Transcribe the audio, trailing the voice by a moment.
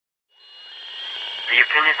The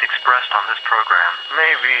opinions expressed on this program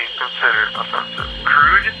may be considered offensive,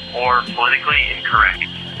 crude, or politically incorrect.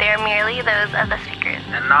 They are merely those of the speakers,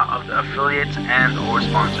 and not of the affiliates and or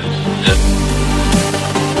sponsors.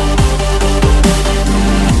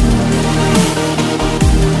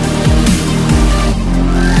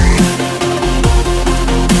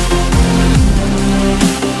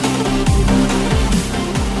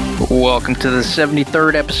 Welcome to the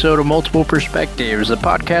 73rd episode of Multiple Perspectives, a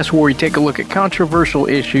podcast where we take a look at controversial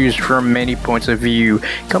issues from many points of view.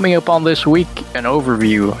 Coming up on this week, an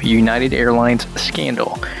overview, United Airlines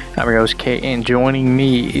scandal. I'm your host, Kate, and joining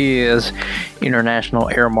me is International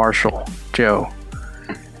Air Marshal, Joe.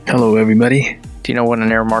 Hello, everybody. Do you know what an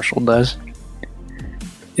air marshal does?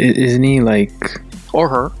 Isn't he like... Or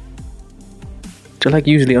her. They're like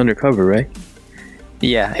usually undercover, right?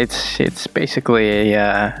 Yeah, it's basically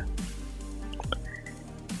a...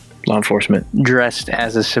 law enforcement. Dressed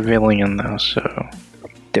as a civilian, though, so...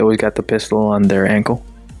 They always got the pistol on their ankle.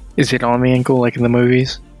 Is it on the ankle, like in the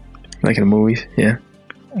movies? Like in the movies, yeah.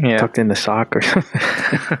 Yeah. Tucked in the sock or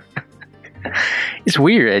something. It's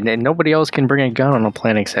weird, and nobody else can bring a gun on a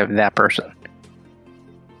plane except that person.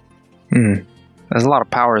 Hmm. There's a lot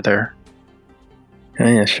of power there.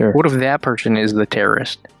 Yeah, sure. What if that person is the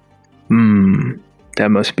terrorist? That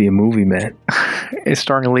must be a movie, man. It's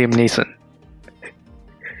starring Liam Neeson.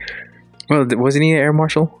 Well, wasn't he an air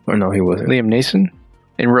marshal? Or no, he wasn't. Liam Neeson?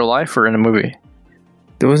 In real life or in a movie?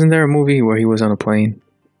 Wasn't there a movie where he was on a plane?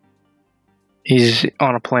 He's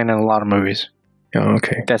on a plane in a lot of movies. Oh,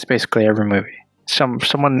 okay. That's basically every movie.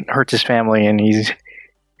 Someone hurts his family and he's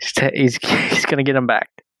gonna get him back.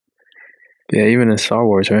 Yeah, even in Star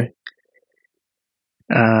Wars, right?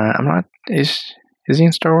 I'm not... Is he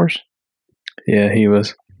in Star Wars? Yeah, he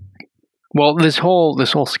was. Well, this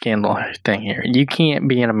whole scandal thing here, you can't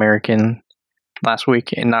be an American last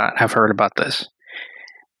week and not have heard about this.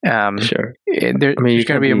 Sure. There's going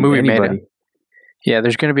to be a movie made on it. Yeah,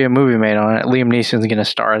 there's going to be a movie made on it. Liam Neeson's going to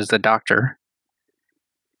star as the Doctor.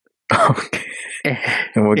 Okay.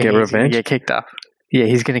 And we'll get revenge? He's going to get kicked off. Yeah,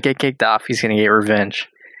 he's going to get kicked off. He's going to get revenge.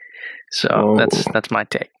 So that's my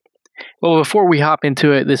take. Well, before we hop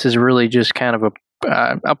into it, this is really just kind of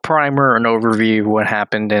a primer, an overview of what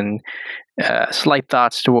happened, and slight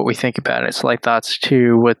thoughts to what we think about it, slight thoughts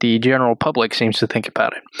to what the general public seems to think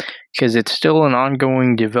about it, because it's still an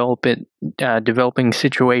ongoing developing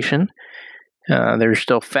situation. There's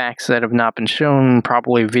still facts that have not been shown,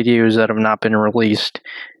 probably videos that have not been released.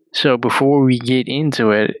 So before we get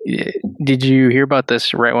into it, did you hear about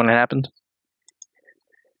this right when it happened?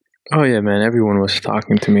 Oh yeah, man! Everyone was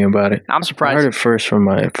talking to me about it. I'm surprised. I heard it first from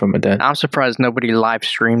my dad. I'm surprised nobody live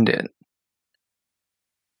streamed it.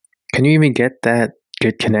 Can you even get that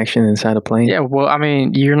good connection inside a plane? Yeah, well, I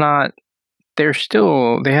mean, you're not. They were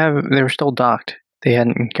still docked. They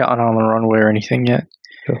hadn't gotten on the runway or anything yet.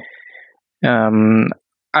 Sure.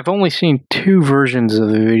 I've only seen two versions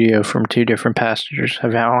of the video from two different passengers.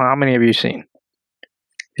 How many have you seen?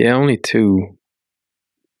 Yeah, only two.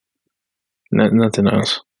 Nothing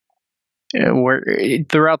else.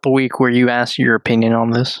 Throughout the week, were you asked your opinion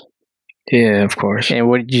on this? Yeah, of course. And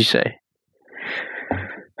what did you say?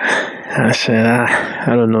 I said,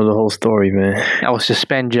 I don't know the whole story, man. I will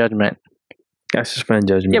suspend judgment. I suspend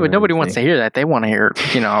judgment. Yeah, but nobody wants to hear that. They want to hear,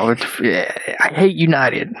 I hate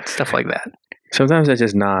United, stuff like that. Sometimes I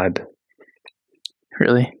just nod.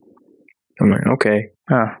 Really? I'm like, okay.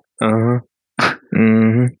 Uh-huh.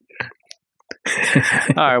 Mm-hmm.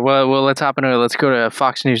 All right, well, let's hop into it. Let's go to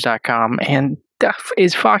foxnews.com. And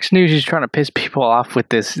is Fox News just trying to piss people off with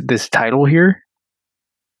this title here?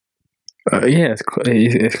 Yeah, it's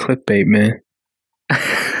clickbait, man.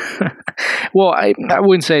 Well, I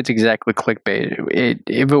wouldn't say it's exactly clickbait.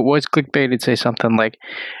 If it was clickbait, it'd say something like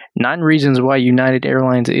 9 reasons why United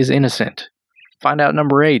Airlines is innocent. Find out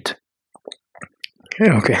number 8.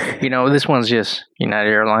 Yeah, okay. This one's just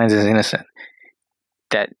United Airlines is innocent.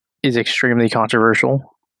 That is extremely controversial,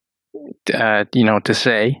 to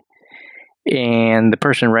say. And the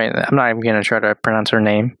person, right, I'm not even going to try to pronounce her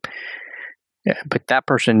name, but that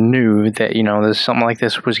person knew that, something like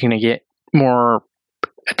this was going to get more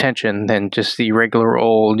attention than just the regular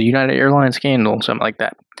old United Airlines scandal, something like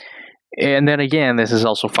that. And then again, this is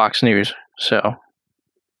also Fox News, so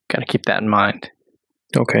got to keep that in mind.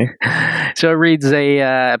 Okay. So it reads,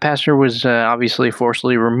 a passenger was obviously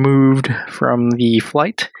forcibly removed from the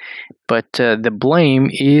flight, but the blame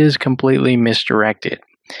is completely misdirected.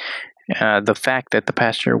 The fact that the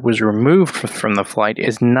passenger was removed from the flight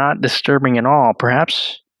is not disturbing at all.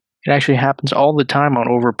 Perhaps It actually happens all the time on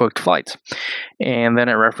overbooked flights. And then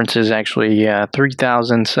it references actually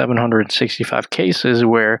 3,765 cases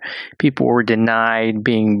where people were denied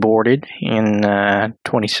being boarded in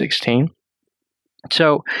 2016.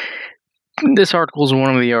 So this article is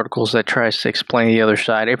one of the articles that tries to explain the other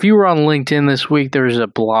side. If you were on LinkedIn this week, there's a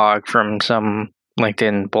blog from some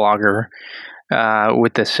LinkedIn blogger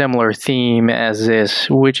with a similar theme as this,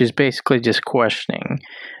 which is basically just questioning,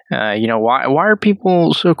 why are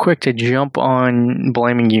people so quick to jump on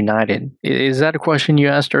blaming United? Is that a question you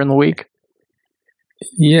asked during the week?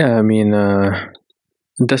 Yeah, I mean,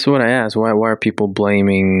 that's what I asked. Why are people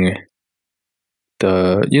blaming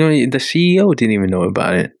the CEO didn't even know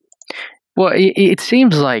about it. Well, it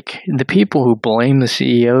seems like the people who blame the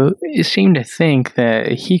CEO seem to think that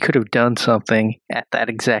he could have done something at that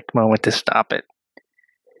exact moment to stop it.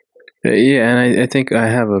 Yeah, and I think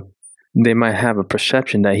they might have a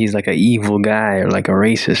perception that he's like an evil guy or like a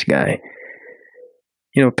racist guy.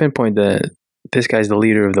 Pinpoint that this guy's the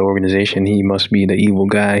leader of the organization. He must be the evil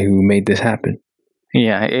guy who made this happen.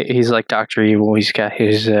 Yeah, he's like Dr. Evil. He's got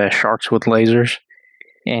his sharks with lasers,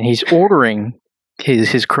 and he's ordering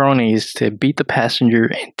his cronies to beat the passenger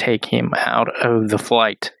and take him out of the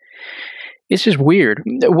flight. It's just weird.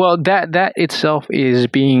 Well, that itself is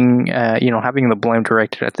being, having the blame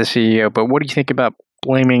directed at the CEO. But what do you think about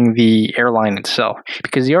blaming the airline itself?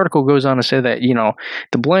 Because the article goes on to say that,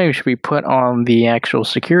 the blame should be put on the actual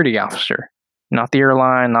security officer, not the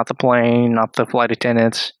airline, not the plane, not the flight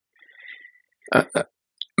attendants.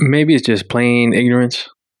 Maybe it's just plain ignorance.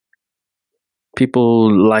 People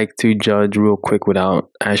like to judge real quick without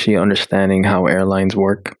actually understanding how airlines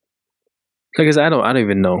work. Because I don't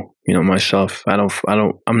even know, myself.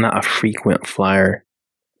 I'm not a frequent flyer.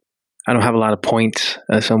 I don't have a lot of points,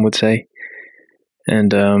 as some would say.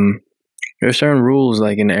 And there are certain rules,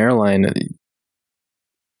 like in the airline,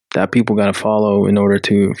 that people got to follow in order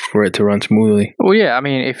for it to run smoothly. Well, yeah. I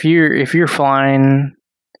mean, if you're flying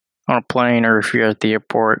on a plane or if you're at the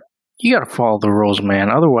airport, you got to follow the rules, man.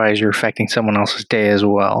 Otherwise, you're affecting someone else's day as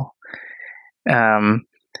well. And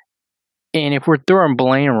if we're throwing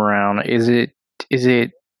blame around, is it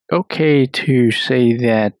okay to say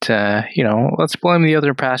that let's blame the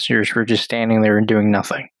other passengers for just standing there and doing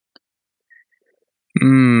nothing?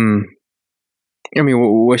 I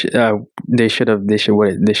mean, they should have hit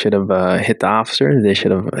the officers. They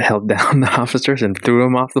should have held down the officers and threw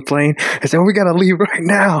them off the plane and said, "We got to leave right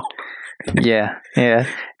now." Yeah.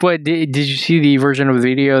 But did you see the version of the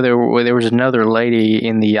video? There was another lady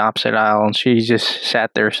in the opposite aisle, and she just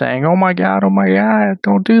sat there saying, "Oh my God,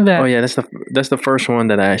 don't do that." Oh yeah, that's the first one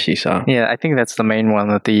that I actually saw. Yeah, I think that's the main one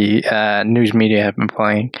that the news media have been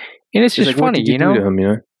playing, and it's just like, funny, what did you do to him,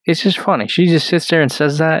 It's just funny. She just sits there and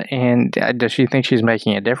says that, and does she think she's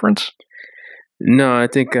making a difference? No, I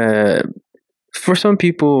think for some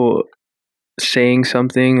people, saying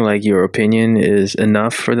something like your opinion is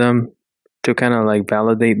enough for them to kind of like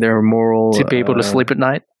validate their moral... To be able to sleep at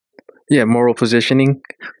night? Yeah, moral positioning.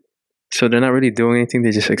 So they're not really doing anything.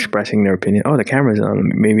 They're just expressing their opinion. Oh, the camera's on.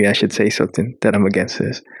 Maybe I should say something that I'm against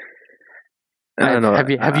this. I don't know.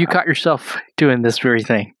 Have you caught yourself doing this very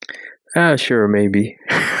thing? Sure, maybe.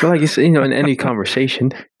 But like you say, in any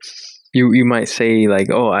conversation, you might say like,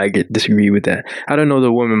 "Oh, I disagree with that." I don't know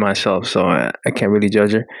the woman myself, so I can't really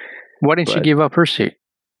judge her. Why didn't she give up her seat?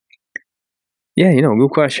 Yeah, good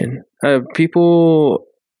question. People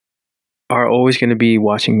are always going to be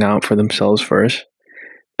watching out for themselves first,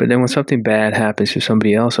 but then when something bad happens to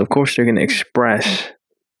somebody else, of course they're going to express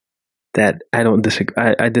that I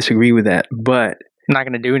disagree with that, but I'm not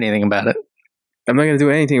going to do anything about it. I'm not going to do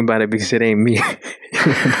anything about it because it ain't me.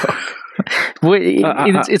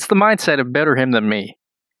 It's the mindset of better him than me.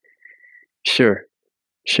 Sure.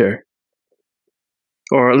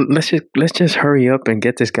 Or let's just hurry up and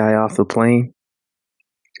get this guy off the plane.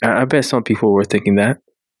 I bet some people were thinking that,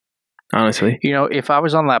 honestly. If I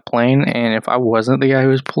was on that plane and if I wasn't the guy who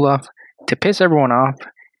was pulled off, to piss everyone off,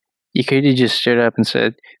 you could have just stood up and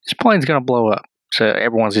said, "This plane's going to blow up." So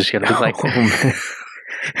everyone's just going to be like, "Oh, man."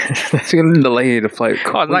 That's going to delay the flight.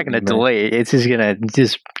 Oh, it's not going to delay it. It's just going to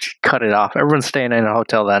just cut it off. Everyone's staying in a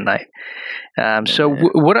hotel that night.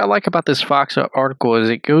 What I like about this Fox article is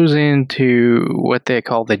it goes into what they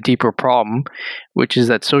call the deeper problem, which is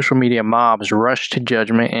that social media mobs rush to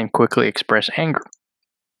judgment and quickly express anger.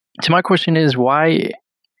 So my question is, why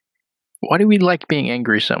do we like being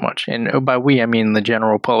angry so much? And by we, I mean the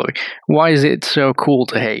general public. Why is it so cool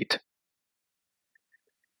to hate?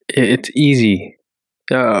 It's easy.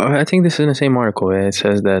 I think this is in the same article. It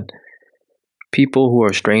says that people who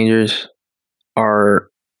are strangers are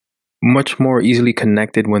much more easily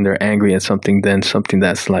connected when they're angry at something than something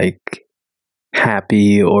that's like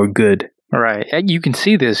happy or good. Right. You can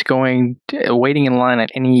see this waiting in line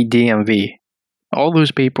at any DMV. All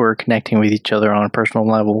those people are connecting with each other on a personal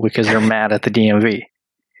level because they're mad at the DMV.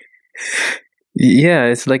 Yeah,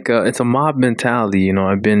 it's like it's a mob mentality. You know,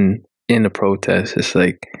 I've been in a protest. It's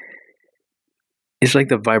like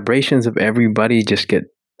the vibrations of everybody just get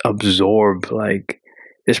absorbed. Like,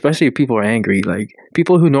 especially if people are angry. Like,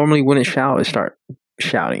 people who normally wouldn't shout start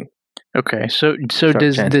shouting. Okay, so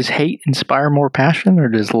does hate inspire more passion, or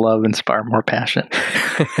does love inspire more passion?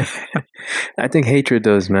 I think hatred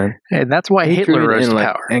does, man. And that's why Hitler rose to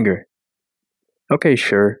power. Anger. Okay,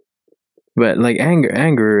 sure, but like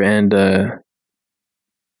anger, and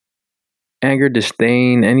anger,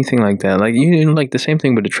 disdain, anything like that. Like like the same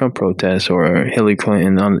thing with the Trump protests or Hillary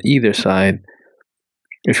Clinton on either side.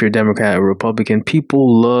 If you're Democrat or Republican,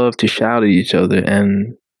 people love to shout at each other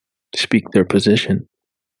and speak their position.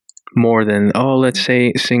 More than, let's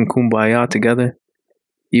say, sing Kumbaya together,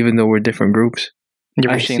 even though we're different groups. You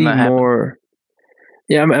ever seen that happen?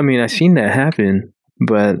 Yeah, I mean, I've seen that happen,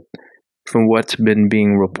 but from what's been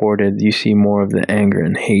being reported, you see more of the anger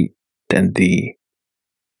and hate than the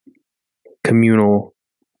communal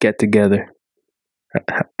get-together,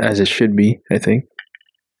 as it should be, I think.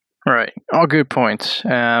 Right. All good points.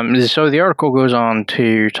 So the article goes on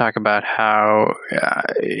to talk about how,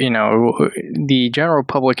 the general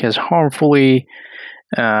public has harmfully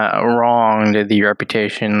wronged the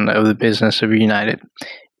reputation of the business of United.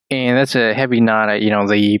 And that's a heavy nod at,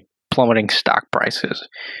 the plummeting stock prices.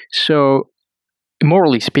 So,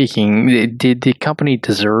 morally speaking, did the company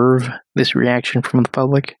deserve this reaction from the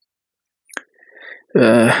public?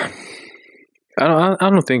 I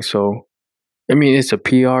don't think so. I mean, it's a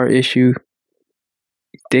PR issue.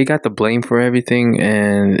 They got the blame for everything,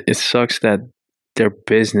 and it sucks that their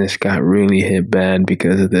business got really hit bad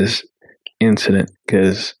because of this incident.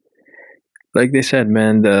 Because, like they said,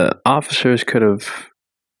 man, the officers could have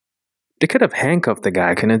handcuffed the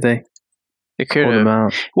guy, couldn't they? They could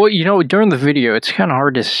have. Well, during the video, it's kind of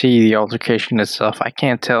hard to see the altercation itself. I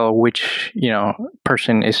can't tell which,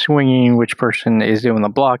 person is swinging, which person is doing the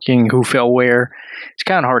blocking, who fell where. It's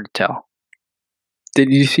kind of hard to tell. Did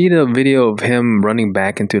you see the video of him running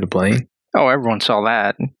back into the plane? Oh, everyone saw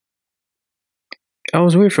that. That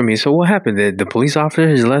was weird for me. So what happened? Did the police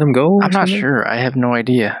officers let him go? I'm not sure. I have no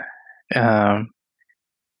idea. And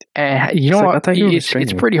you know what?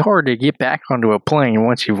 It's pretty hard to get back onto a plane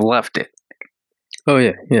once you've left it. Oh,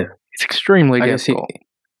 yeah. It's extremely difficult.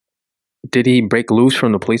 Did he break loose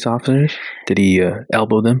from the police officers? Did he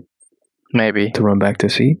elbow them? Maybe. To run back to a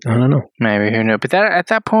seat? I don't know. Maybe, who knows? But at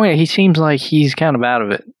that point, he seems like he's kind of out of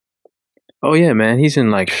it. Oh, yeah, man. He's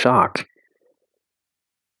in, shock.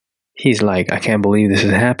 He's like, I can't believe this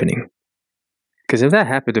is happening. Because if that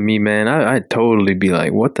happened to me, man, I'd totally be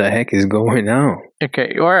like, what the heck is going on?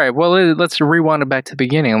 Okay, all right. Well, let's rewind it back to the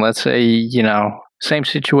beginning. Let's say, same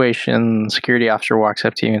situation. Security officer walks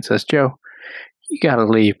up to you and says, Joe, you got to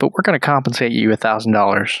leave, but we're going to compensate you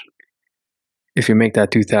 $1,000. If you make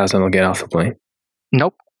that $2,000, I'll get off the plane.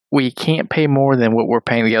 Nope. We can't pay more than what we're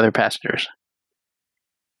paying the other passengers.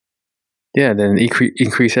 Yeah, then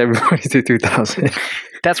increase everybody to $2,000.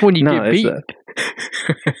 That's when you get beat.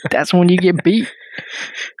 That's when you get beat.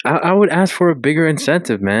 I would ask for a bigger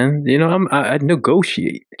incentive, man. I'd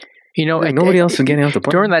negotiate. Nobody else is getting off the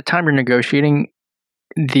plane. During that time you're negotiating,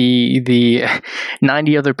 the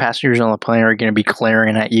 90 other passengers on the plane are going to be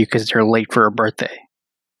glaring at you because they're late for a birthday.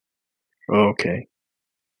 Okay.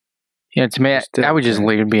 Yeah, to me, I would just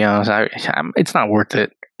leave, to be honest. It's not worth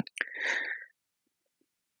it.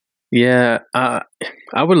 Yeah, I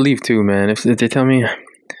would leave too, man. If they tell me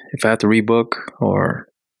if I have to rebook or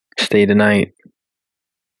stay the night,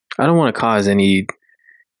 I don't want to cause any.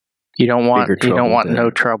 You don't want no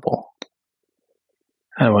trouble.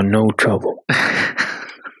 I don't want no trouble.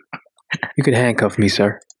 You could handcuff me,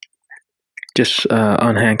 sir. Just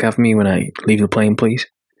unhandcuff me when I leave the plane, please.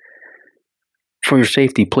 For your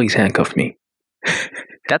safety, please handcuff me.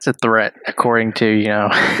 That's a threat, according to,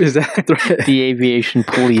 Is that a threat? The aviation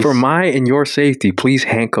police. For my and your safety, please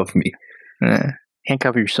handcuff me.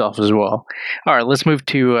 Handcuff yourself as well. All right, let's move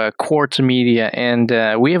to Quartz Media. And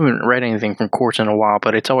we haven't read anything from Quartz in a while,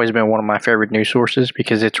 but it's always been one of my favorite news sources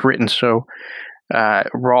because it's written so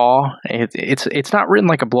raw. It's not written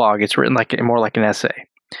like a blog. It's written more like an essay.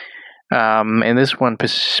 And this one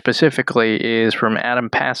specifically is from Adam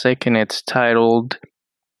Pasek, and it's titled,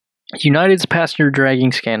 United's passenger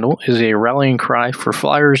dragging scandal is a rallying cry for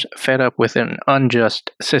flyers fed up with an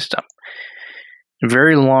unjust system.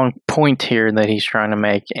 very long point here that he's trying to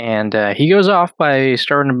make, and he goes off by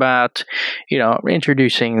starting about,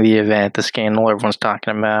 introducing the event, the scandal everyone's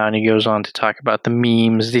talking about, and he goes on to talk about the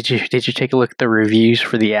memes. Did you take a look at the reviews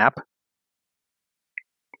for the app?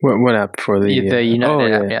 What app for the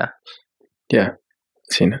United app? Yeah. Yeah,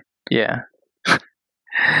 seen it. Yeah.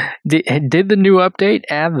 Did the new update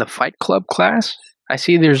add the Fight Club class? I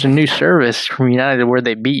see there's a new service from United where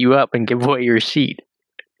they beat you up and give away your seat.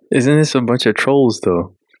 Isn't this a bunch of trolls,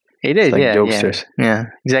 though? It is, like jokesters. Yeah,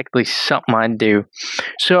 exactly something I'd do.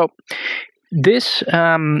 So this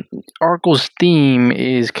article's theme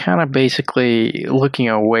is kind of basically looking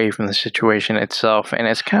away from the situation itself, and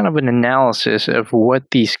it's kind of an analysis of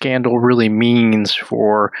what the scandal really means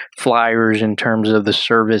for flyers in terms of the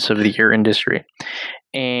service of the air industry.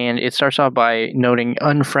 And it starts off by noting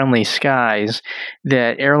unfriendly skies,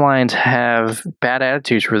 that airlines have bad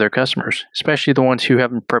attitudes for their customers, especially the ones who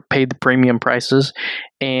haven't paid the premium prices.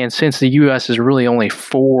 And since the U.S. is really only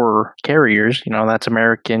 4 carriers, that's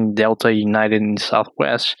American, Delta, United, and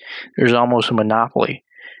Southwest, there's almost a monopoly.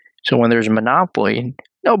 So when there's a monopoly,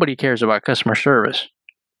 nobody cares about customer service,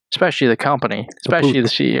 especially the company, especially the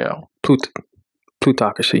CEO.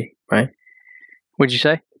 Plutocracy, right? What'd you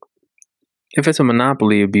say? If it's a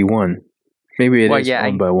monopoly, it'd be one. Maybe it is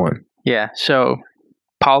owned by one. Yeah, so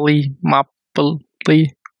poly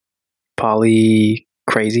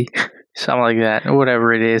crazy. Something like that,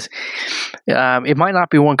 whatever it is. It might not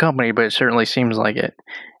be one company, but it certainly seems like it.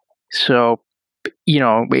 So,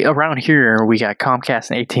 around here, we got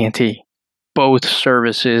Comcast and AT&T. Both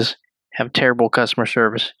services have terrible customer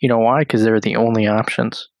service. You know why? Because they're the only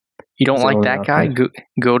options. You don't like that guy?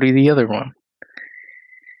 Go to the other one.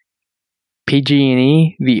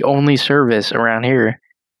 PG&E, the only service around here,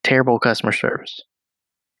 terrible customer service.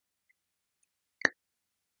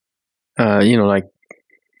 Like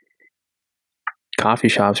coffee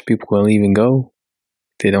shops, people will even go.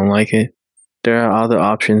 They don't like it. There are other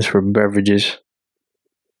options for beverages.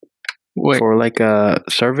 Wait. For like a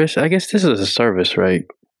service. I guess this is a service, right?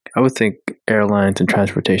 I would think airlines and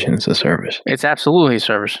transportation is a service. It's absolutely a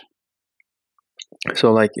service.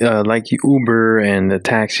 So like Uber and the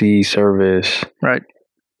taxi service, right?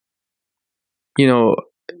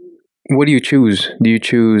 What do you choose? Do you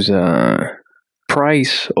choose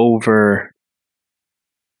price over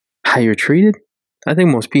how you're treated? I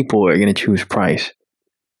think most people are going to choose price.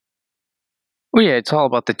 Well, yeah, it's all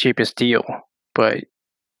about the cheapest deal. But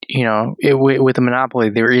with a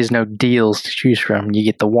monopoly, there is no deals to choose from. You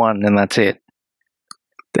get the one, and that's it.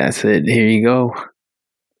 That's it. Here you go.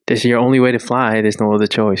 This is your only way to fly. There's no other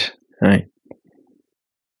choice, right?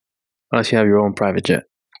 Unless you have your own private jet.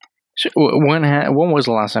 So when was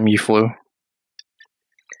the last time you flew?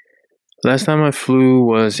 Last time I flew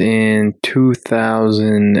was in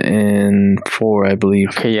 2004, I believe.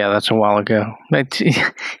 Okay, yeah, that's a while ago.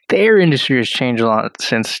 The air industry has changed a lot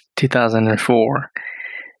since 2004.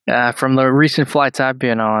 From the recent flights I've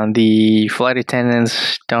been on, the flight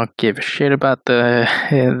attendants don't give a shit about the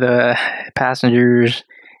passengers.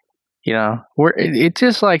 It's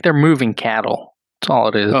just like they're moving cattle. That's all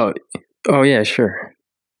it is. Oh yeah, sure.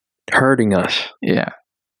 Herding us. Yeah.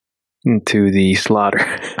 Into the slaughter.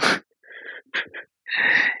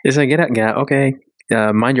 It's like, get out, okay.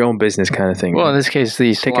 Mind your own business kind of thing. Well, in this case,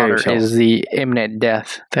 the slaughter is the imminent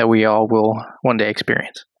death that we all will one day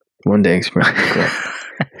experience. Correct.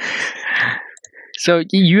 So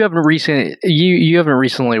you haven't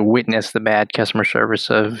recently witnessed the bad customer service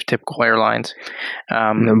of typical airlines.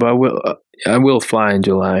 No, but I will fly in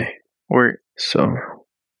July. So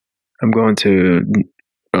I'm going to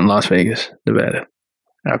Las Vegas, Nevada.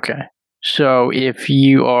 Okay. So if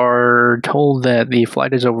you are told that the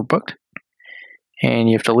flight is overbooked and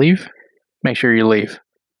you have to leave, make sure you leave.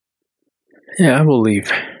 Yeah, I will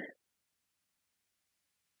leave.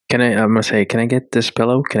 Can I get this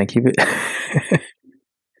pillow? Can I keep it?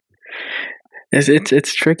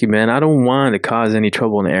 It's tricky, man. I don't want to cause any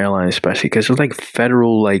trouble in the airline, especially because there's like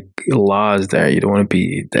federal laws there. You don't want to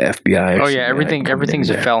be the FBI. Oh yeah,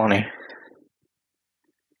 everything's a felony.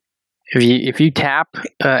 If you tap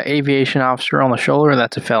an aviation officer on the shoulder,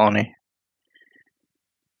 that's a felony.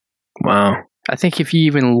 Wow. I think if you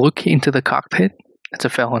even look into the cockpit, that's a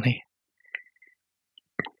felony.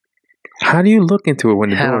 How do you look into it when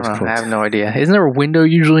the door is closed? I have no idea. Isn't there a window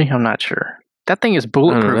usually? I'm not sure. That thing is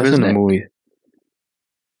bulletproof, isn't it? That's in the movie.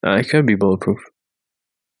 It could be bulletproof.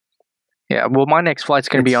 Yeah, well, my next flight's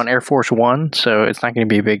going to be on Air Force One, so it's not going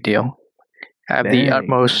to be a big deal. I have the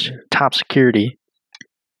utmost top security.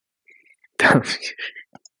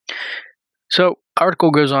 So, article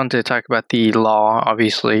goes on to talk about the law.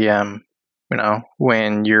 Obviously,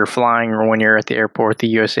 when you're flying or when you're at the airport, the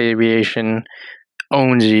U.S. Aviation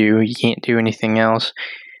owns you. You can't do anything else.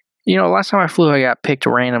 Last time I flew, I got picked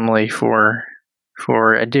randomly for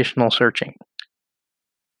additional searching.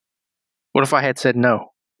 What if I had said no?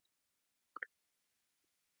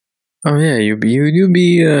 Oh yeah, you'd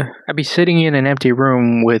be. I'd be sitting in an empty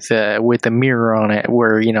room with a mirror on it,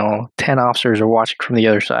 where 10 officers are watching from the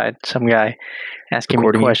other side. Some guy asking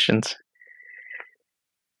me questions.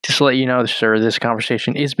 Just to let you know, sir, this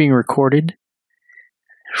conversation is being recorded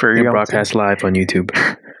for your broadcast live on YouTube.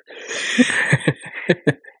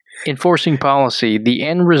 Enforcing policy. The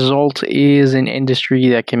end result is an industry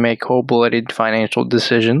that can make cold-blooded financial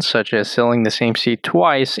decisions, such as selling the same seat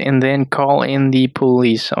twice and then call in the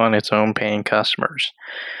police on its own paying customers.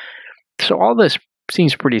 So all this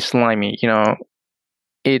seems pretty slimy.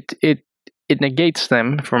 It negates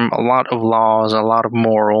them from a lot of laws, a lot of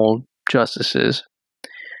moral justices.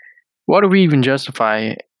 Why do we even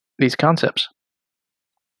justify these concepts?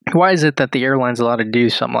 Why is it that the airline's allowed to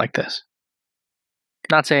do something like this?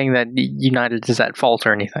 Not saying that United is at fault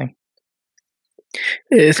or anything.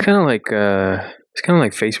 It's kind of like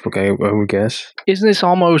Facebook, I would guess. Isn't this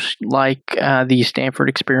almost like the Stanford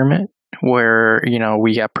experiment, where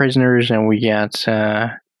we got prisoners and we got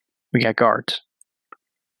guards,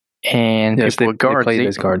 and yes, people with guards they play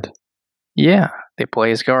as guards. Yeah, they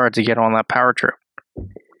play as guards to get on that power trip.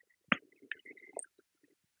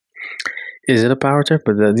 Is it a power trip?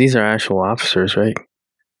 But these are actual officers, right?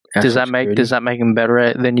 Does that make them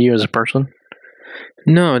better than you as a person?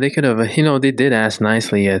 No, they could have. They did ask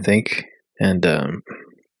nicely, I think. And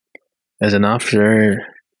as an officer,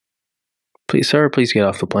 please get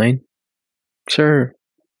off the plane. Sir,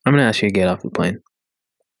 I'm going to ask you to get off the plane.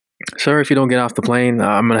 Sir, if you don't get off the plane,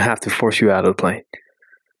 I'm going to have to force you out of the plane.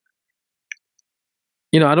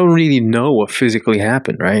 I don't really know what physically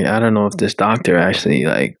happened, right? I don't know if this doctor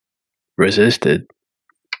actually resisted.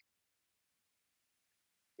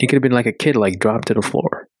 He could have been like a kid, dropped to the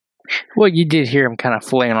floor. Well, you did hear him kind of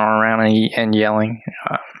flailing around and yelling.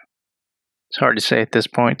 It's hard to say at this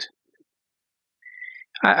point.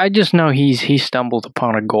 I just know he stumbled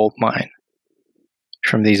upon a gold mine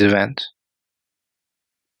from these events.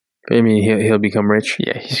 I mean, he'll become rich?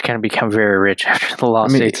 Yeah, he's going to become very rich after the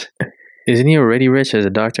lawsuits. Isn't he already rich as a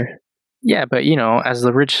doctor? Yeah, but as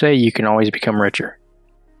the rich say, you can always become richer.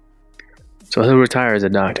 So he'll retire as a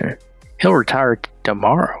doctor? He'll retire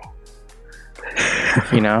tomorrow.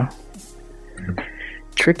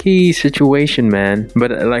 Tricky situation, man.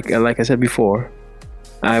 But like I said before,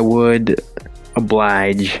 I would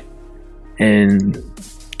oblige and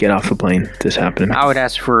get off the plane if this happened. I would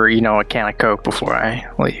ask for, a can of Coke before I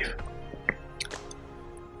leave.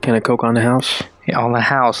 Can of Coke on the house? Yeah, on the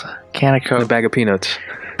house. Can of Coke. And a bag of peanuts.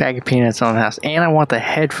 Bag of peanuts on the house. And I want the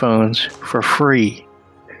headphones for free.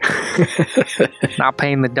 Not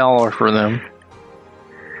paying the $1 for them.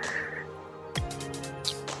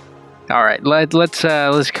 All right, let's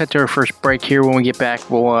cut to our first break here. When we get back,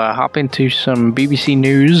 we'll hop into some BBC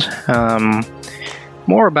News.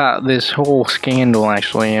 More about this whole scandal,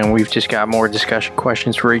 actually, and we've just got more discussion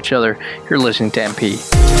questions for each other. You're listening to MP.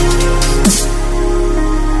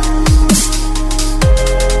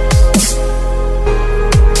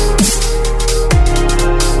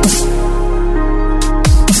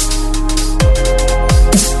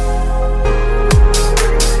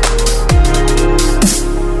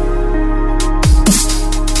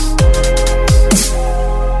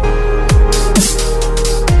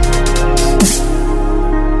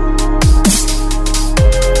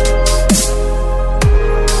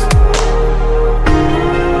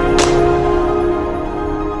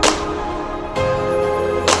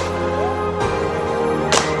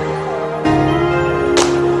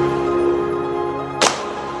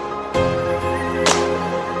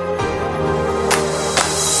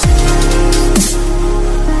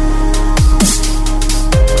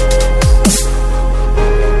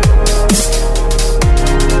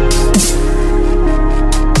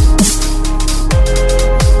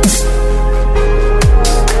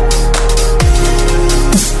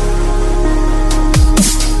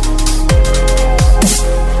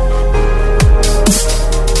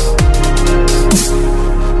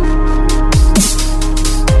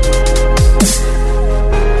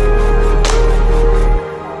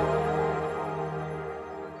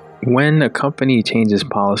 When a company changes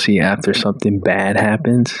policy after something bad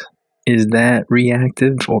happens, is that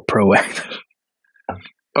reactive or proactive?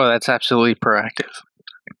 Oh, that's absolutely proactive.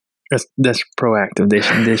 That's proactive.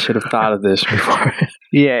 They should have thought of this before.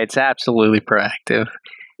 Yeah, it's absolutely proactive.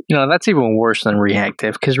 That's even worse than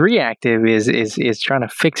reactive, because reactive is trying to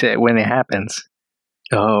fix it when it happens.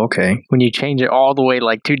 Oh, okay. When you change it all the way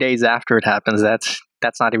like 2 days after it happens, that's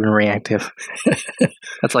not even reactive.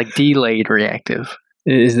 That's like delayed reactive.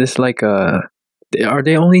 Is this like a? Are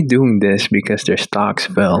they only doing this because their stocks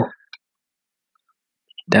fell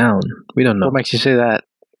down? We don't know. What makes you say that?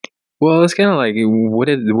 Well, it's kind of like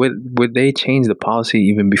would they change the policy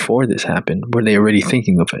even before this happened? Were they already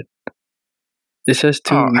thinking of it? It says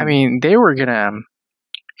to. I mean, they were gonna,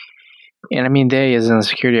 and I mean they as in the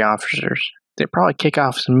security officers. They probably kick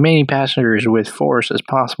off as many passengers with force as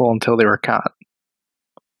possible until they were caught.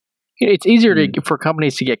 It's easier for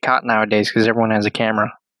companies to get caught nowadays because everyone has a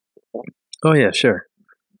camera. Oh yeah, sure.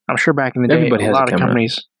 I'm sure back in the day, Everybody has a camera.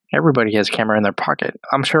 companies, everybody has a camera in their pocket.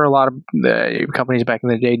 I'm sure a lot of the companies back in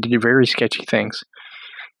the day did very sketchy things,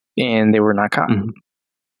 and they were not caught.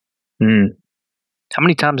 How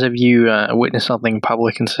many times have you witnessed something in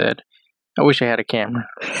public and said, "I wish I had a camera"?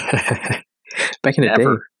 Back in the day.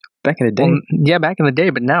 Back in the day. Well, yeah, back in the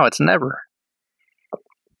day, but now it's never.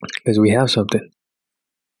 Because we have something.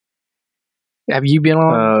 Have you been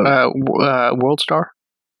on WorldStar?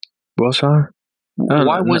 WorldStar?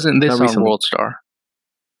 Why wasn't this on recently. WorldStar?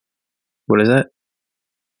 What is that?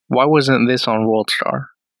 Why wasn't this on WorldStar?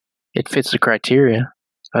 It fits the criteria.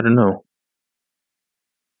 I don't know.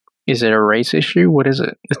 Is it a race issue? What is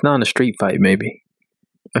it? It's not a street fight, maybe.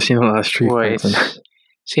 I've seen a lot of street fights.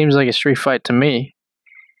 Seems like a street fight to me.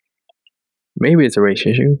 Maybe it's a race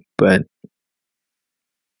issue, but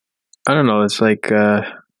I don't know. It's like,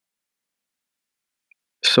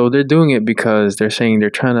 so they're doing it because they're saying they're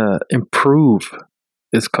trying to improve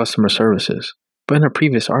its customer services. But in a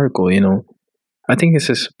previous article, I think this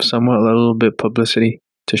is somewhat a little bit publicity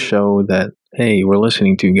to show that, hey, we're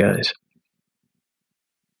listening to you guys.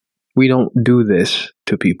 We don't do this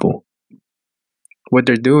to people. What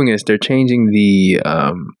they're doing is they're changing the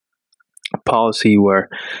policy where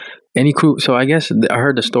any crew. So I guess I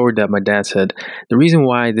heard the story that my dad said. The reason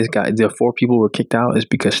why the 4 people were kicked out is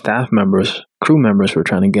because crew members were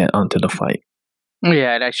trying to get onto the flight.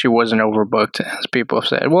 Yeah, it actually wasn't overbooked, as people have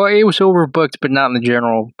said. Well, it was overbooked, but not in the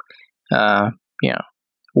general,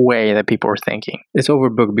 way that people were thinking. It's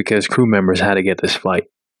overbooked because crew members had to get this flight.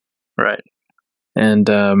 Right. And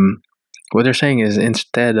what they're saying is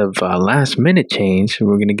instead of a last minute change,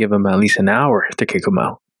 we're going to give them at least an hour to kick them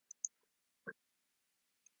out.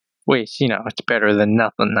 Which, it's better than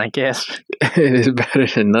nothing, I guess. It is better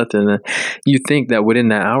than nothing. You think that within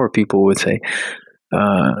that hour, people would say,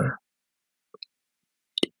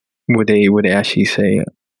 would they actually say,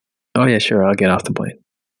 "Oh yeah, sure, I'll get off the plane"?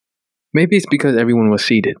 Maybe it's because everyone was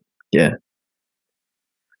seated. Yeah.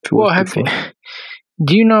 Well,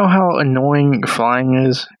 do you know how annoying flying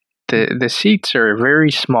is? The seats are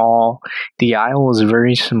very small. The aisle is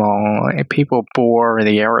very small. And people bore.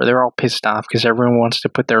 They're all pissed off because everyone wants to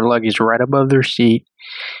put their luggage right above their seat.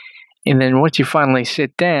 And then once you finally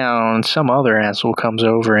sit down, some other asshole comes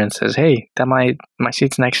over and says, "Hey, my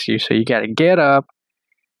seat's next to you, so you got to get up,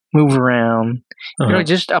 move around."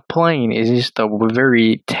 Just a plane is just a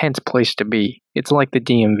very tense place to be. It's like the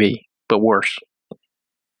DMV, but worse.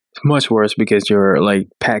 It's much worse because you're like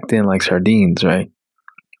packed in like sardines, right?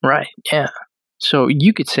 Right, yeah. So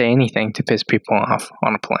you could say anything to piss people off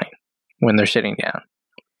on a plane when they're sitting down.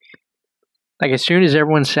 Like as soon as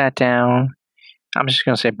everyone sat down, I'm just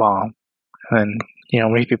going to say bomb. And,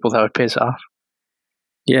 many people that would piss off.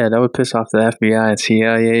 Yeah, that would piss off the FBI and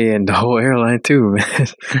CIA and the whole airline too, man.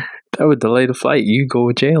 That would delay the flight. You go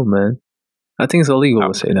to jail, man. I think it's illegal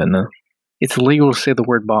to say that now. It's illegal to say the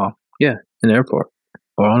word bomb. Yeah, in the airport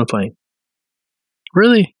or on a plane.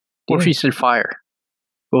 Really? What Yeah. if you said fire?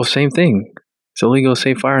 Well, same thing. It's illegal to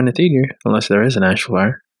say fire in the theater unless there is an actual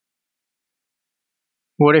fire.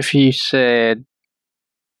 What if you said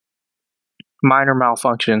minor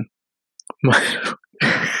malfunction?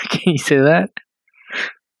 Can you say that?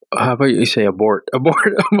 How about you say abort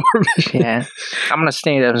mission? Yeah. I'm going to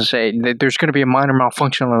stand up and say that there's going to be a minor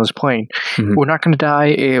malfunction on this plane. Mhm. We're not going to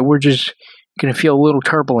die. We're just going to feel a little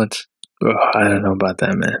turbulence. I don't know about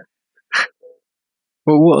that, man.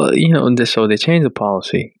 Well, so they changed the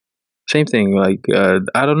policy. Same thing. Like,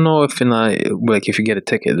 I don't know if if you get a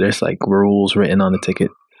ticket, there's like rules written on the ticket.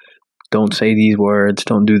 Don't say these words.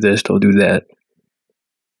 Don't do this. Don't do that.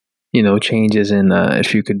 Changes in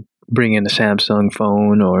if you could bring in a Samsung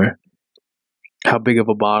phone or how big of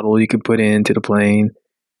a bottle you could put into the plane.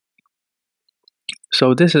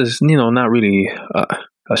 So this is, not really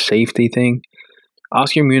a safety thing.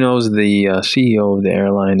 Oscar Munoz, the CEO of the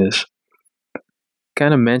airline, is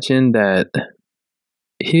kind of mentioned that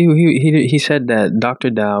he said that Dr.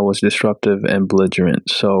 Dow was disruptive and belligerent.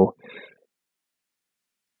 So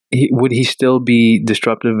would he still be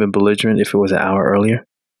disruptive and belligerent if it was an hour earlier?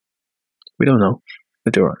 We don't know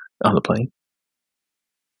if they were on the plane.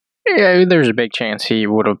 Yeah, there's a big chance he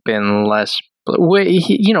would have been less. But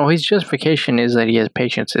his justification is that he has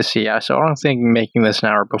patients to see. So I don't think making this an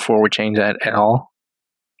hour before would change that at all.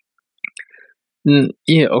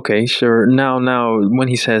 Yeah, okay, sure. Now, when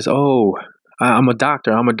he says, "Oh, I'm a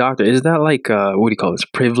doctor," is that like what do you call this?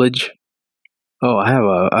 Privilege? Oh, I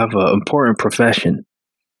have a important profession.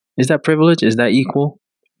 Is that privilege? Is that equal?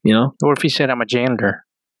 What if he said, "I'm a janitor"?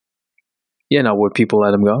 Yeah, now would people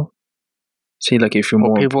let him go? See, like if you're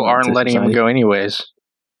more people aren't letting him go anyways.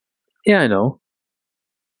 Yeah, I know.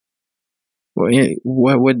 Well, yeah,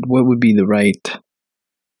 what would be the right?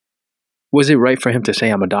 Was it right for him to say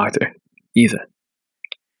I'm a doctor? Either.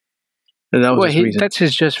 That was his reason. That's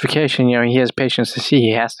his justification. He has patients to see.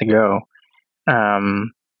 He has to go.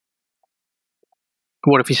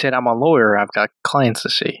 What if he said I'm a lawyer? I've got clients to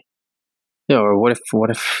see. Yeah, or what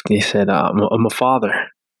if they said I'm a father?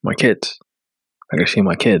 My kids. I can see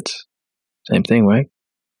my kids. Same thing, right?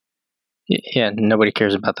 Yeah, nobody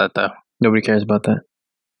cares about that, though. Nobody cares about that?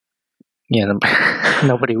 Yeah,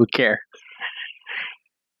 nobody would care.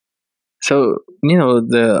 So,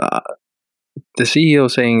 the CEO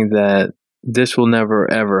saying that this will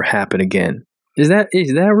never, ever happen again. Is that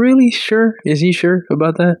really sure? Is he sure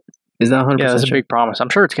about that? Is that 100%? Yeah, that's a big promise. I'm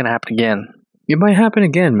sure it's going to happen again. It might happen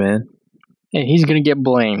again, man. Yeah, he's going to get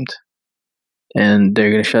blamed. And they're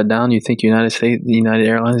going to shut down? You think United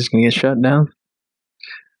Airlines is going to get shut down?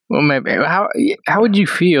 Well, maybe. How would you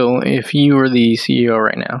feel if you were the CEO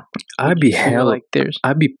right now? I'd be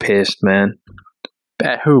pissed, man.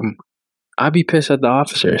 At whom? I'd be pissed at the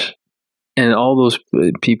officers and all those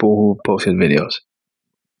people who posted videos.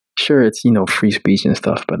 Sure, it's free speech and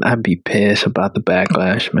stuff, but I'd be pissed about the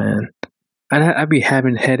backlash, man. I'd be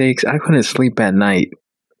having headaches. I couldn't sleep at night.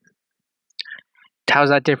 How's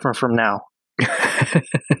that different from now?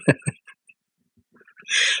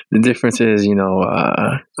 The difference is,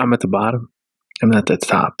 I'm at the bottom. I'm not at the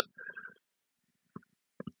top.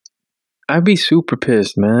 I'd be super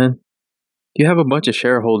pissed, man. You have a bunch of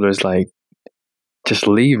shareholders just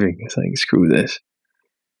leaving. It's like, screw this.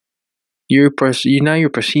 You're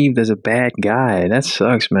perceived as a bad guy. That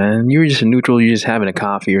sucks, man. You were just neutral. You're just having a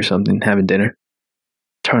coffee or something, having dinner.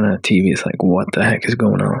 Turn on the TV. It's like, what the heck is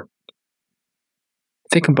going on?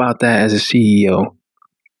 Think about that as a CEO.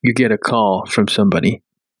 You get a call from somebody.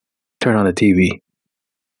 Turn on the TV.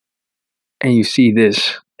 And you see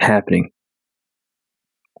this happening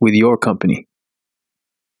with your company.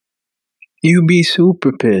 You'd be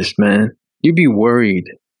super pissed, man. You'd be worried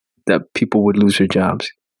that people would lose their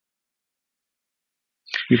jobs.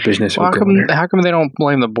 Your business would go under. How come they don't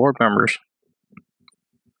blame the board members?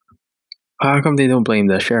 How come they don't blame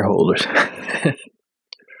the shareholders?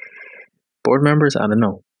 Board members? I don't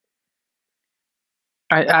know.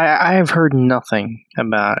 I have heard nothing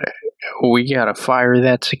about it. We gotta fire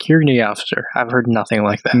that security officer. I've heard nothing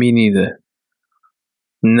like that. Me neither.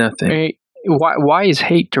 Nothing. Why is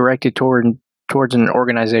hate directed towards an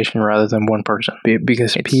organization rather than one person?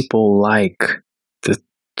 Because people like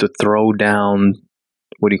to throw down,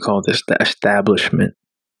 what do you call this? The establishment,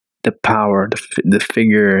 the power, the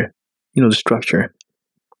figure, the structure.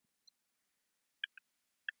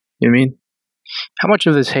 You know what I mean? How much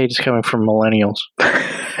of this hate is coming from millennials?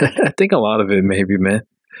 I think a lot of it, maybe, man.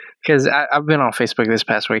 Because I've been on Facebook this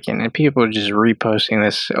past weekend, and people are just reposting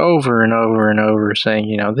this over and over and over,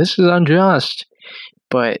 saying, this is unjust.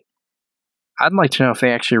 But I'd like to know if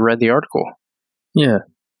they actually read the article. Yeah.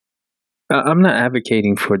 I'm not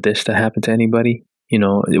advocating for this to happen to anybody.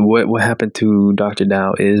 What happened to Dr.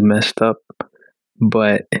 Dow is messed up.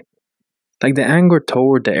 But, the anger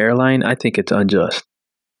toward the airline, I think it's unjust.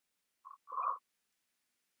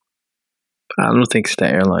 I don't think it's the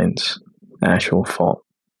airline's actual fault.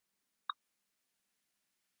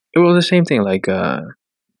 Well, the same thing,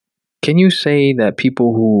 can you say that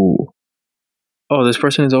people who, this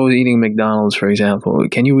person is always eating McDonald's, for example,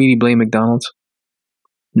 can you really blame McDonald's?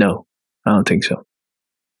 No, I don't think so.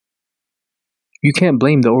 You can't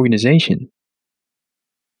blame the organization,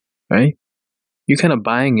 right? You're kind of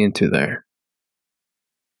buying into their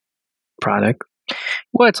product.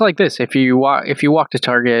 Well, it's like this. If you walk to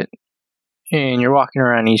Target and you're walking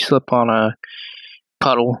around and you slip on a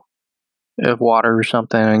puddle of water or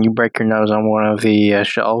something and you break your nose on one of the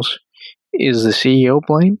shelves, is the CEO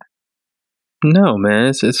blamed? No, man.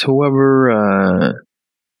 It's whoever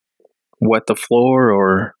wet the floor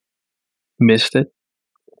or missed it.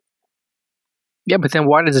 Yeah, but then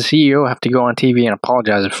why does the CEO have to go on TV and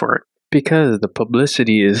apologize for it? Because the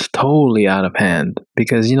publicity is totally out of hand.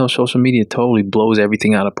 Because, social media totally blows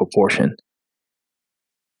everything out of proportion.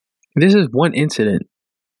 This is one incident.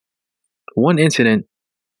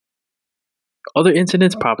 Other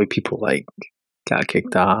incidents, probably people got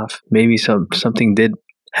kicked off. Maybe something did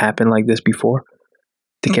happen like this before.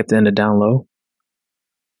 They kept it down low.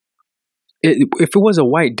 If it was a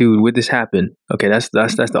white dude, would this happen? Okay, that's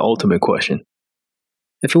the ultimate question.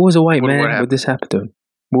 If it was a white man, would this happen to him?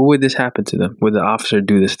 What would this happen to them? Would the officer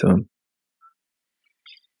do this to him?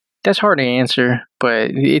 That's hard to answer,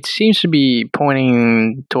 but it seems to be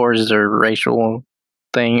pointing towards the racial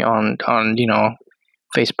thing on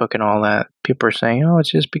Facebook and all that. People are saying, "Oh,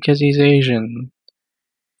 it's just because he's Asian."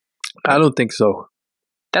 I don't think so.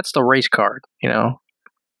 That's the race card,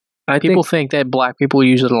 People think that black people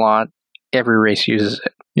use it a lot. Every race uses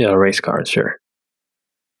it. Yeah, race card, sure.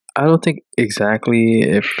 I don't think exactly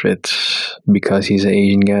if it's because he's an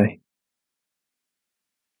Asian guy.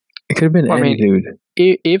 It could have been any dude.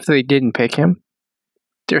 If they didn't pick him,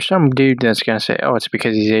 there's some dude that's going to say, "Oh, it's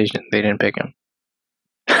because he's Asian. They didn't pick him."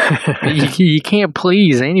 You can't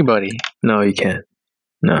please anybody. No, you can't.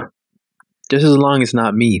 No. Just as long as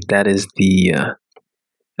not me. That is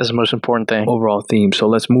that's the most important thing. Overall theme. So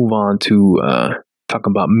let's move on to talk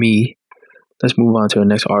about me. Let's move on to the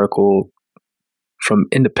next article from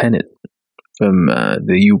Independent, from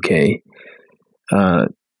the UK.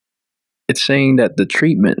 It's saying that the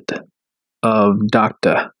treatment of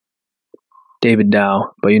Dr. David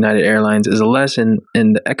Dow by United Airlines is a lesson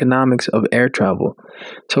in the economics of air travel.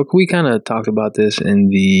 So we kind of talked about this in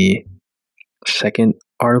the second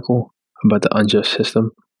article about the unjust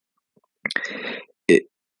system.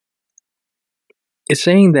 It's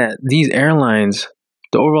saying that these airlines,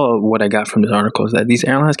 the overall what I got from this article is that these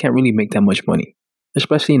airlines can't really make that much money,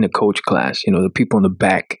 especially in the coach class, the people in the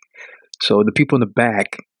back. So the people in the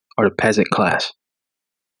back are the peasant class.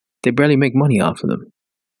 They barely make money off of them.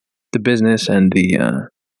 The business and the,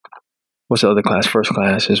 what's the other class? First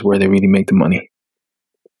class is where they really make the money.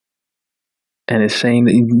 And it's saying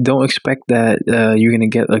that you don't expect that you're going to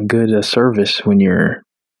get a good service when you're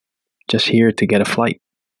just here to get a flight.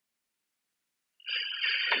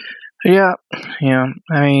 Yeah.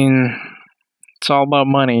 I mean, it's all about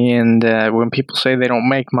money. And when people say they don't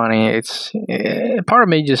make money, it's part of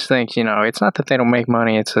me just thinks, it's not that they don't make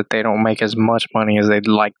money. It's that they don't make as much money as they'd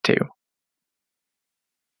like to.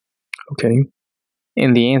 Okay.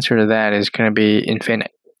 And the answer to that is going to be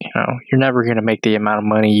infinite. You're never going to make the amount of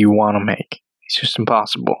money you want to make. It's just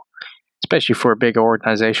impossible, especially for a big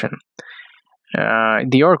organization.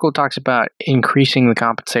 The article talks about increasing the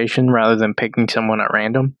compensation rather than picking someone at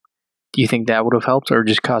random. Do you think that would have helped or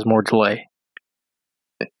just caused more delay?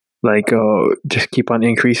 Just keep on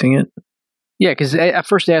increasing it? Yeah, because at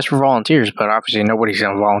first they asked for volunteers, but obviously nobody's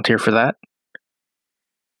going to volunteer for that.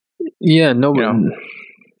 Yeah, nobody.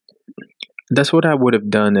 That's what I would have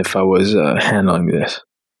done if I was handling this.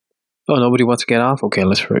 Oh, nobody wants to get off? Okay,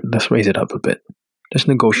 let's raise it up a bit. Let's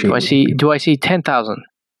negotiate. Do I see 10,000?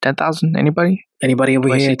 10,000? Anybody? Anybody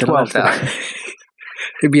over here? 12,000.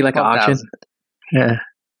 It'd be like an auction. Yeah.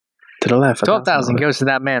 To the left. 12,000 goes to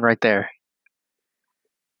that man right there.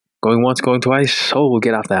 Going once, going twice. So we'll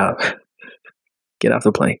get off the house. Get off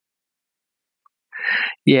the plane.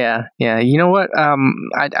 Yeah. You know what?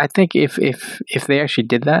 I think if they actually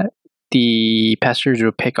did that, the passengers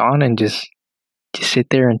would pick on and just sit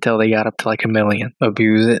there until they got up to like 1 million.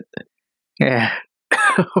 Abuse it. Yeah.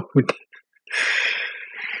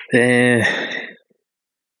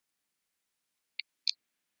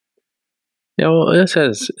 Well, it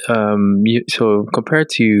says so compared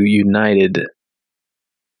to United,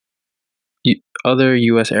 other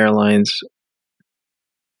U.S. airlines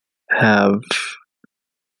have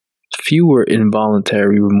fewer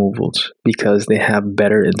involuntary removals because they have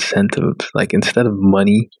better incentives. Like instead of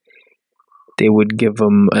money, they would give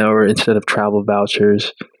them, or instead of travel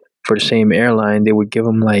vouchers for the same airline, they would give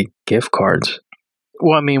them like gift cards.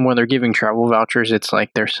 Well, I mean, when they're giving travel vouchers, it's like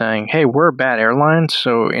they're saying, hey, we're a bad airline,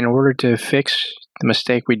 so in order to fix the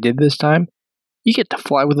mistake we did this time, you get to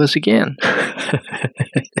fly with us again.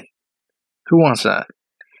 Who wants that?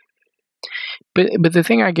 But the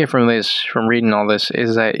thing I get from reading all this,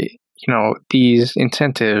 is that, these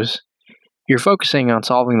incentives, you're focusing on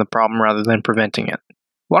solving the problem rather than preventing it.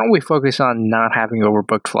 Why don't we focus on not having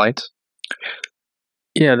overbooked flights?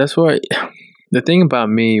 Yeah, that's why. The thing about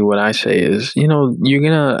me, what I say is, you're going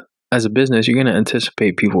to, as a business, you're going to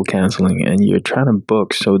anticipate people canceling, and you're trying to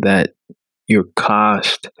book so that your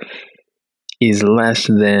cost is less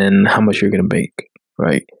than how much you're going to make,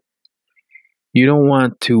 right? You don't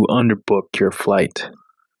want to underbook your flight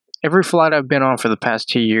Every flight I've been on for the past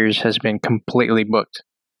 2 years has been completely booked.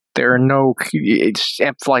 There are no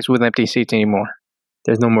flights with empty seats anymore.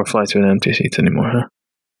 There's no more flights with empty seats anymore, huh?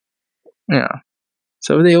 Yeah.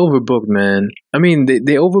 So they overbooked, man. I mean,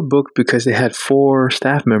 they overbooked because they had 4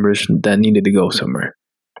 staff members that needed to go somewhere.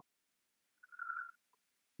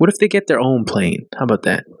 What if they get their own plane? How about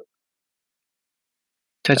that?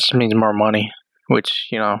 That just means more money, which,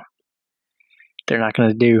 they're not going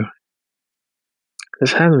to do.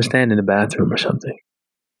 Just have them stand in the bathroom or something.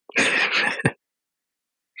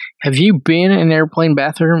 Have you been in an airplane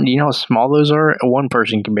bathroom? Do you know how small those are? One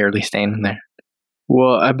person can barely stand in there.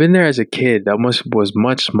 Well, I've been there as a kid. That was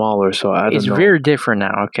much smaller, so I don't know. It's very different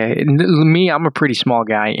now, okay? Me, I'm a pretty small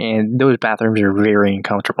guy, and those bathrooms are very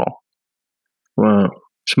uncomfortable. Wow.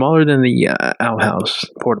 Smaller than the outhouse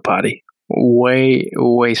porta potty. Way,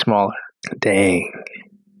 way smaller. Dang.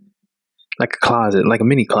 Like a closet, like a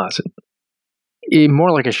mini closet.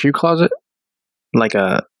 More like a shoe closet? Like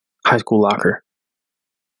a high school locker.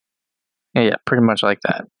 Yeah, pretty much like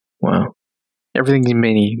that. Wow. Everything's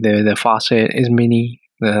mini. The faucet is mini.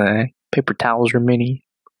 The paper towels are mini.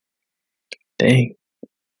 Dang.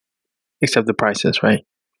 Except the prices, right?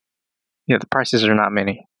 Yeah, the prices are not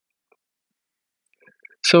mini.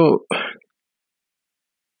 So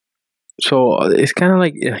it's kind of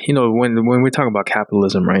like, when we talk about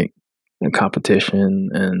capitalism, right? And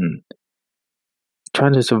competition and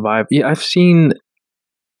trying to survive. Yeah, I've seen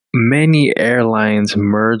many airlines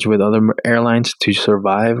merge with other airlines to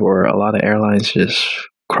survive, or a lot of airlines just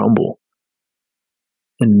crumble.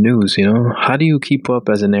 In news, how do you keep up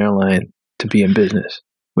as an airline to be in business?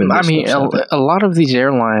 I mean, a lot of these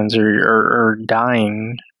airlines are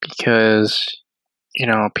dying because,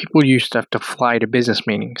 people used to have to fly to business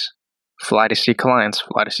meetings, fly to see clients,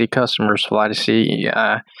 fly to see customers, fly to see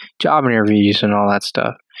job interviews and all that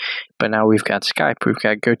stuff. But now we've got Skype, we've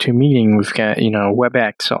got GoToMeeting, we've got,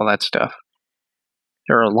 WebEx, all that stuff.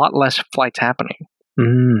 There are a lot less flights happening.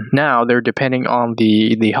 Now they're depending on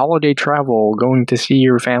the holiday travel, going to see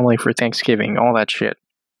your family for Thanksgiving, all that shit.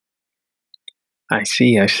 I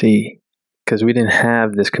see. Because we didn't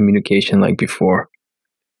have this communication like before.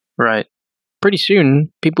 Right. Pretty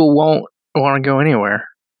soon, people won't want to go anywhere.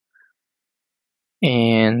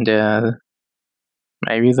 And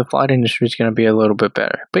maybe the flight industry is going to be a little bit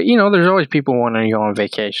better. But, there's always people wanting to go on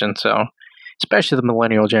vacation, so especially the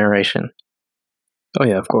millennial generation. Oh,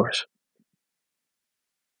 yeah, of course.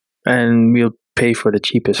 And we'll pay for the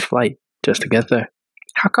cheapest flight just to get there.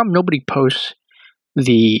 How come nobody posts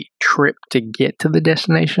the trip to get to the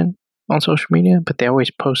destination on social media, but they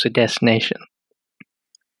always post a destination?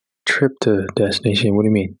 Trip to destination? What do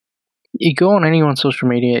you mean? You go on anyone's social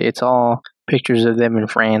media, it's all pictures of them in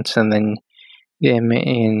France, and then them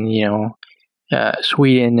in,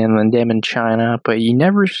 Sweden, and then them in China, but you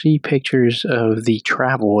never see pictures of the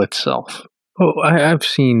travel itself. Oh, I've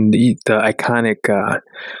seen the iconic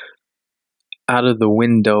out of the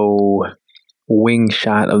window wing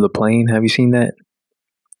shot of the plane. Have you seen that?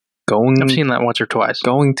 I've seen that once or twice.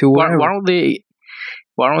 Going to where? Why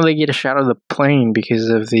don't they get a shot of the plane because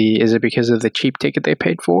of is it because of the cheap ticket they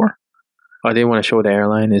paid for? Or they want to show the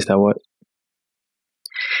airline? Is that what?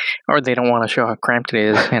 Or they don't want to show how cramped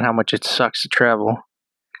it is and how much it sucks to travel.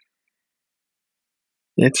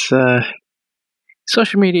 It's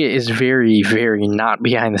social media is very, very not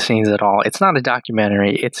behind the scenes at all. It's not a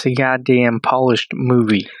documentary. It's a goddamn polished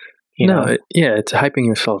movie. It's hyping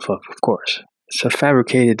yourself up, of course. It's a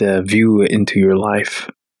fabricated view into your life.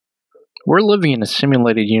 We're living in a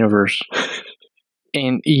simulated universe.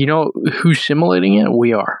 And you know who's simulating it?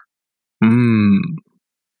 We are.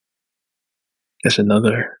 That's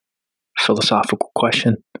another philosophical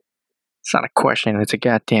question. It's not a question, it's a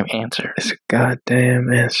goddamn answer. It's a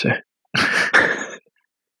goddamn answer.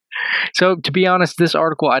 So, to be honest, this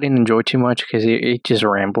article I didn't enjoy too much because it just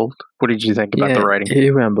rambled. What did you think about the writing? It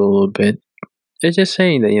rambled a little bit. It's just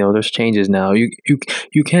saying that, there's changes now. You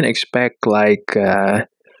can't expect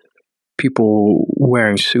people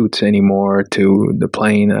wearing suits anymore to the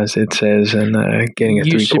plane, as it says, and getting a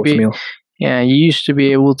 3-course meal. Yeah, you used to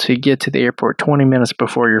be able to get to the airport 20 minutes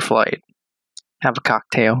before your flight, have a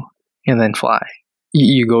cocktail, and then fly.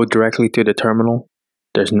 You go directly to the terminal?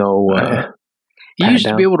 There's no... you used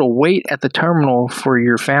to be able to wait at the terminal for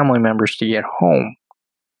your family members to get home.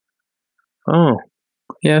 Oh.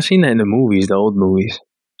 Yeah, I've seen that in the movies, the old movies.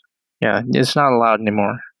 Yeah, it's not allowed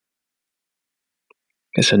anymore.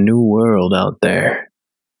 It's a new world out there.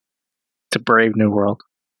 It's a brave new world.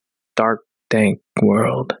 Dark, dank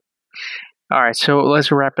world. All right, so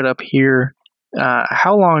let's wrap it up here.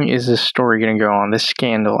 how long is this story going to go on, this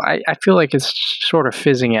scandal? I feel like it's sort of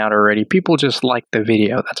fizzing out already. People just like the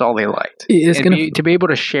video. That's all they liked. It's gonna to be able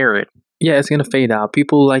to share it. Yeah, it's gonna fade out.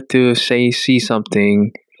 People like to see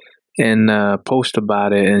something and post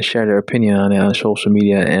about it and share their opinion on it on social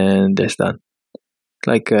media, and that's done.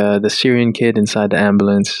 Like the Syrian kid inside the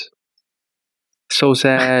ambulance. So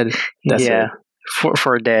sad. That's yeah, it.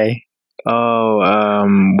 for a day. Oh,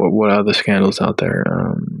 what other scandals out there?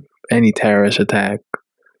 Any terrorist attack,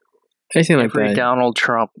 anything like that. Donald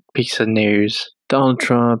Trump piece of news. Donald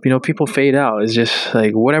Trump, people fade out. It's just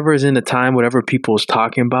like whatever is in the time, whatever people is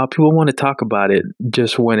talking about, people want to talk about it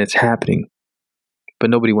just when it's happening, but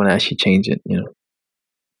nobody want to actually change it.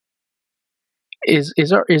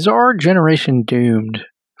 Is our generation doomed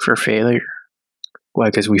for failure? Why?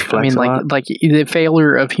 Because we flex a lot? like the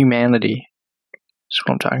failure of humanity. That's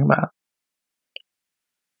what I'm talking about.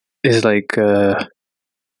 It's like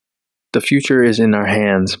the future is in our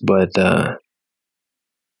hands, but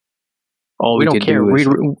all we don't care.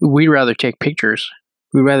 We'd rather take pictures.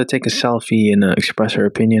 We'd rather take a selfie and express our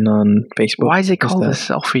opinion on Facebook. Why is it called a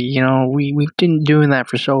selfie? We've been doing that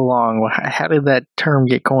for so long. How did that term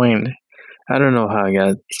get coined? I don't know how I got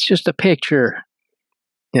it. It's just a picture.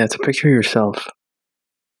 Yeah, it's a picture of yourself.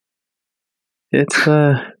 It's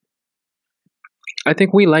I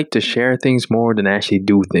think we like to share things more than actually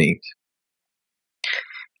do things.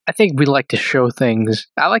 I think we like to show things.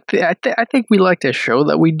 I think we like to show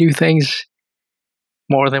that we do things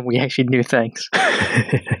more than we actually do things.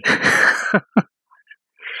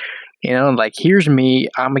 Like, here's me.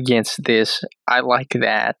 I'm against this. I like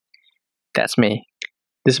that. That's me.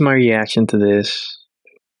 This is my reaction to this.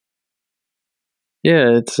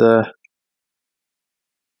 Yeah, it's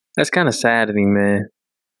that's kind of saddening, man.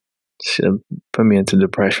 Should put me into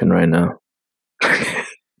depression right now.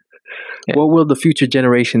 Yeah. What will the future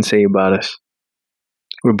generation say about us?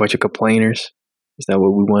 We're a bunch of complainers. Is that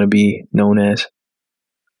what we want to be known as?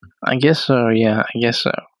 I guess so, yeah. I guess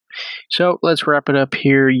so. So let's wrap it up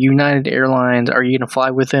here. United Airlines, are you going to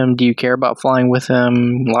fly with them? Do you care about flying with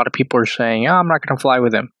them? A lot of people are saying, I'm not going to fly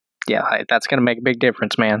with them. Yeah, that's going to make a big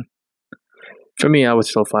difference, man. For me, I would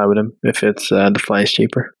still fly with them if it's the flight is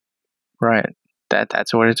cheaper. Right.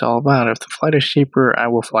 That's what it's all about. If the flight is cheaper, I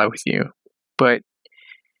will fly with you. But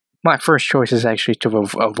my first choice is actually to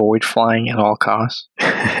avoid flying at all costs.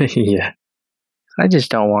 Yeah. I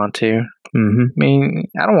just don't want to. Mm-hmm. I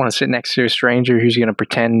mean, I don't want to sit next to a stranger who's going to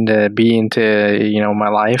pretend to be into, my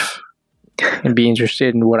life and be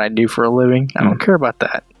interested in what I do for a living. I don't care about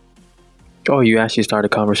that. Oh, you actually start a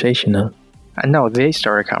conversation, huh? No, they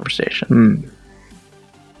start a conversation.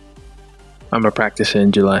 I'm going to practice it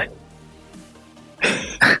in July.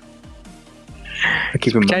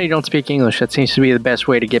 Pretend you don't speak English. That seems to be the best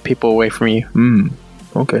way to get people away from you.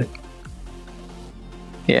 Okay.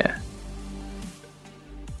 Yeah.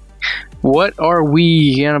 What are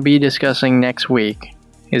we going to be discussing next week?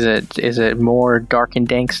 Is it more dark and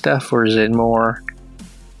dank stuff, or is it more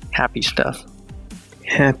happy stuff?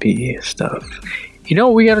 Happy stuff. You know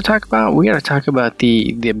what we got to talk about? We got to talk about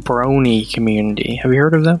the Brony community. Have you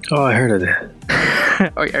heard of them? Oh, I heard of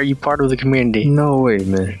that. Are you part of the community? No way,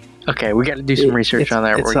 man. Okay, we got to do some research on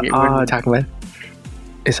that. We're going to talk about it.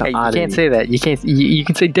 It's an oddity. You can't say that. You can't. You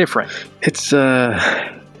can say different. It's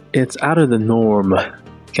out of the norm.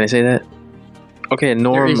 Can I say that? Okay,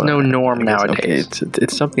 norm. There is no norm nowadays. Okay,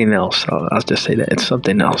 it's something else. I'll just say that it's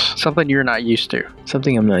something else. Something you're not used to.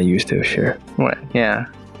 Something I'm not used to. Sure. What? Yeah.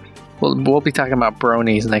 We'll be talking about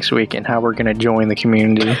bronies next week and how we're going to join the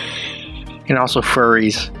community, and also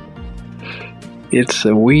furries. It's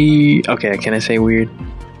weird. Okay, can I say weird?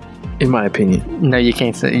 In my opinion. No, you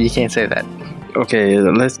can't say that. Okay,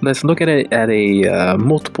 let's look at it at a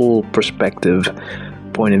multiple perspective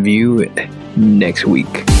point of view next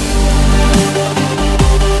week.